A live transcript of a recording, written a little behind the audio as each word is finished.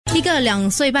一个2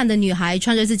岁半的女孩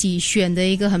穿着自己选的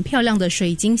一个很漂亮的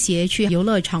水晶鞋去游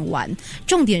乐场玩，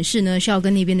重点是呢是要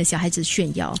跟那边的小孩子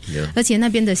炫耀，而且那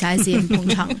边的小孩子也很捧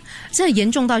场，这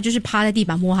严重到就是趴在地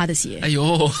板摸他的鞋，哎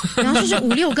呦，然后就是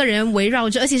5-6个人围绕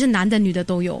着，而且是男的女的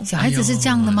都有。小孩子是这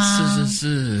样的吗？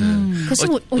是。可是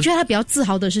我觉得他比较自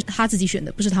豪的是他自己选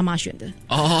的，不是他妈选的。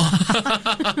哦，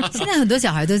现在很多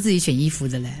小孩都自己选衣服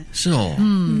的嘞。是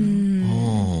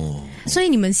哦，所以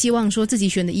你们希望说自己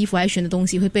选的衣服还选的东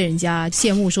西会被人家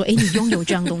羡慕说，哎，你拥有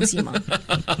这样东西吗？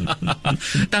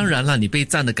当然了，你被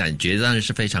赞的感觉当然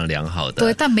是非常良好的。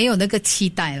对，但没有那个期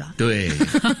待了。对，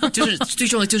就是最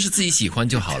重要就是自己喜欢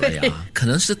就好了呀。可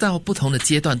能是到不同的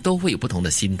阶段都会有不同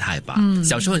的心态吧。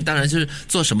小时候你当然就是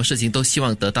做什么事情都希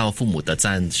望得到父母的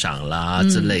赞赏啦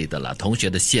之类的啦，同学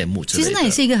的羡慕之类的。其实那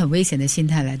也是一个很危险的心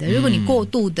态来的。如果你过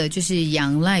度的就是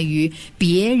仰赖于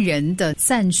别人的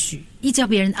赞许，一直要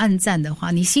别人按赞的话，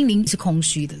你心灵是空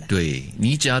虚的嘞。对，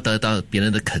你只要得到别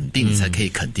人的肯定，你才可以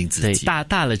肯定自己。对，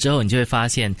大了之后，你就会发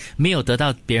现，没有得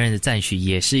到别人的赞许，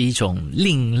也是一种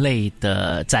另类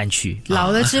的赞许。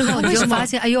老了之后，你就发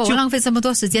现，哎呦，我浪费这么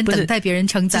多时间等待别人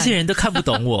称赞，这些人都看不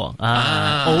懂我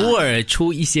啊。偶尔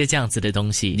出一些这样子的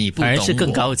东西，你不懂我，反而是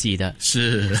更高级的。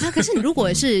是。可是如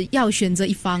果是要选择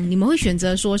一方，你们会选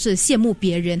择说是羡慕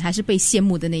别人，还是被羡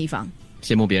慕的那一方？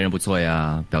羡慕别人不错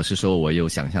呀，表示说我有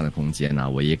想象的空间啊，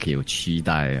我也可以有期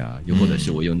待啊，又或者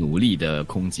是我有努力的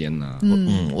空间啊。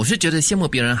我是觉得羡慕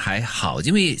别人还好，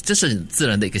因为这是很自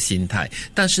然的一个心态，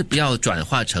但是不要转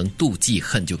化成妒忌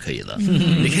恨就可以了。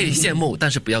你可以羡慕，但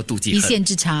是不要妒忌恨，一线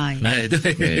之差。哎，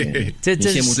对，你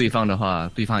羡慕对方的话，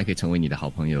对方还可以成为你的好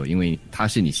朋友，因为他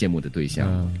是你羡慕的对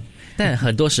象。但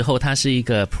很多时候它是一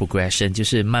个 progression， 就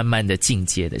是慢慢的进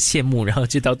阶的，羡慕然后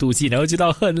就到妒忌，然后就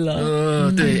到恨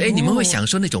了。对，哎，你们会享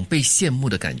受那种被羡慕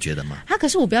的感觉的吗？可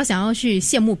是我比较想要去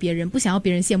羡慕别人，不想要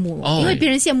别人羡慕我，因为别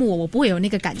人羡慕我，我不会有那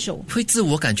个感受。会自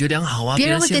我感觉良好啊，别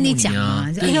人会跟你讲啊，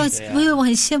哎呦，我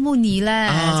很羡慕你嘞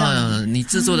啊，你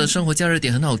制作的生活加热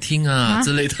点很好听啊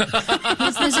之类的，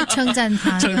那是称赞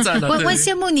他，称赞我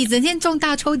羡慕你整天中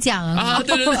大抽奖啊，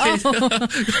对，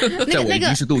在我一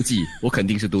定是妒忌，我肯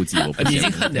定是妒忌。你已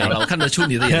经恨了，我看得出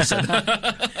你的眼神。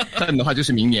恨的话就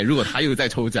是明年，如果他又在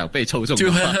抽奖被抽中就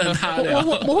的话，恨他。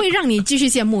我会让你继续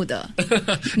羡慕的。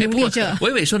努力着。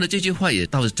伟伟说的这句话也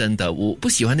倒是真的，我不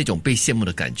喜欢那种被羡慕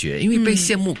的感觉，因为被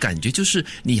羡慕感觉就是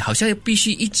你好像必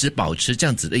须一直保持这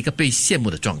样子的一个被羡慕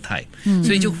的状态，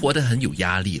所以就活得很有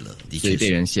压力了。的确，所以被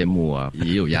人羡慕啊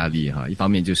也有压力哈。一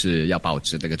方面就是要保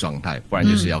持这个状态，不然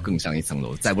就是要更上一层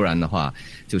楼，再不然的话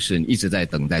就是你一直在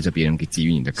等待着别人给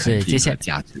予你的肯定和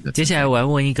价值的。接下来我要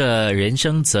问一个人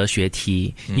生哲学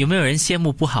题，有没有人羡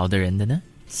慕不好的人的呢？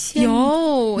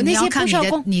有，那些看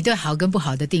你对好跟不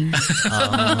好的定义。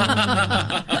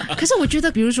可是我觉得，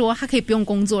比如说他可以不用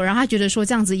工作，然后他觉得说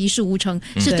这样子一事无成，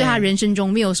是对他人生中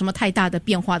没有什么太大的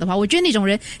变化的话，我觉得那种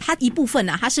人他一部分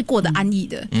他是过得安逸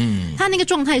的，他那个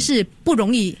状态是不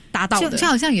容易达到的。就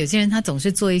好像有些人他总是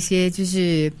做一些就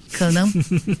是可能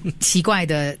奇怪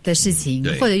的事情，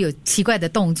或者有奇怪的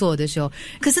动作的时候，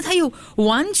可是他又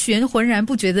完全浑然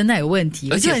不觉得那有问题，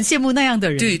我就很羡慕那样的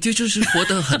人。对，就是活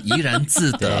得很怡然自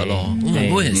得咯。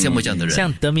我会很羡慕这样的人。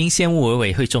像德明羡慕伟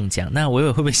伟会中奖，那伟伟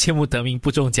会不会羡慕德明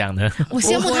不中奖呢？我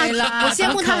羡慕他啦，我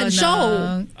羡慕他很瘦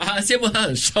啊，羡慕他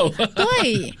很瘦。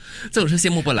对，这种是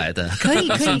羡慕不来的。可以。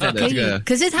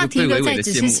可是他停留在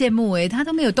只是羡慕他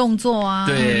都没有动作啊。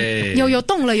对，有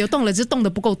动了，只是动得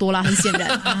不够多啦，很显然。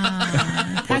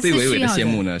我对伟伟的羡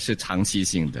慕呢是长期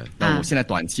性的，那我现在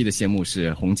短期的羡慕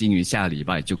是洪金鱼下礼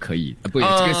拜就可以，不，这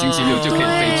个星期六就可以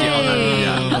飞去澳大利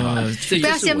亚。这也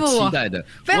是我期待的，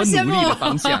我努力的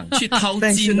方向去淘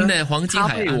金呢，黄金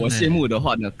海岸。我羡慕的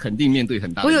话呢，肯定面对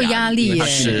很大的我有压力耶，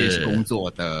是工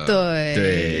作的，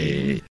对。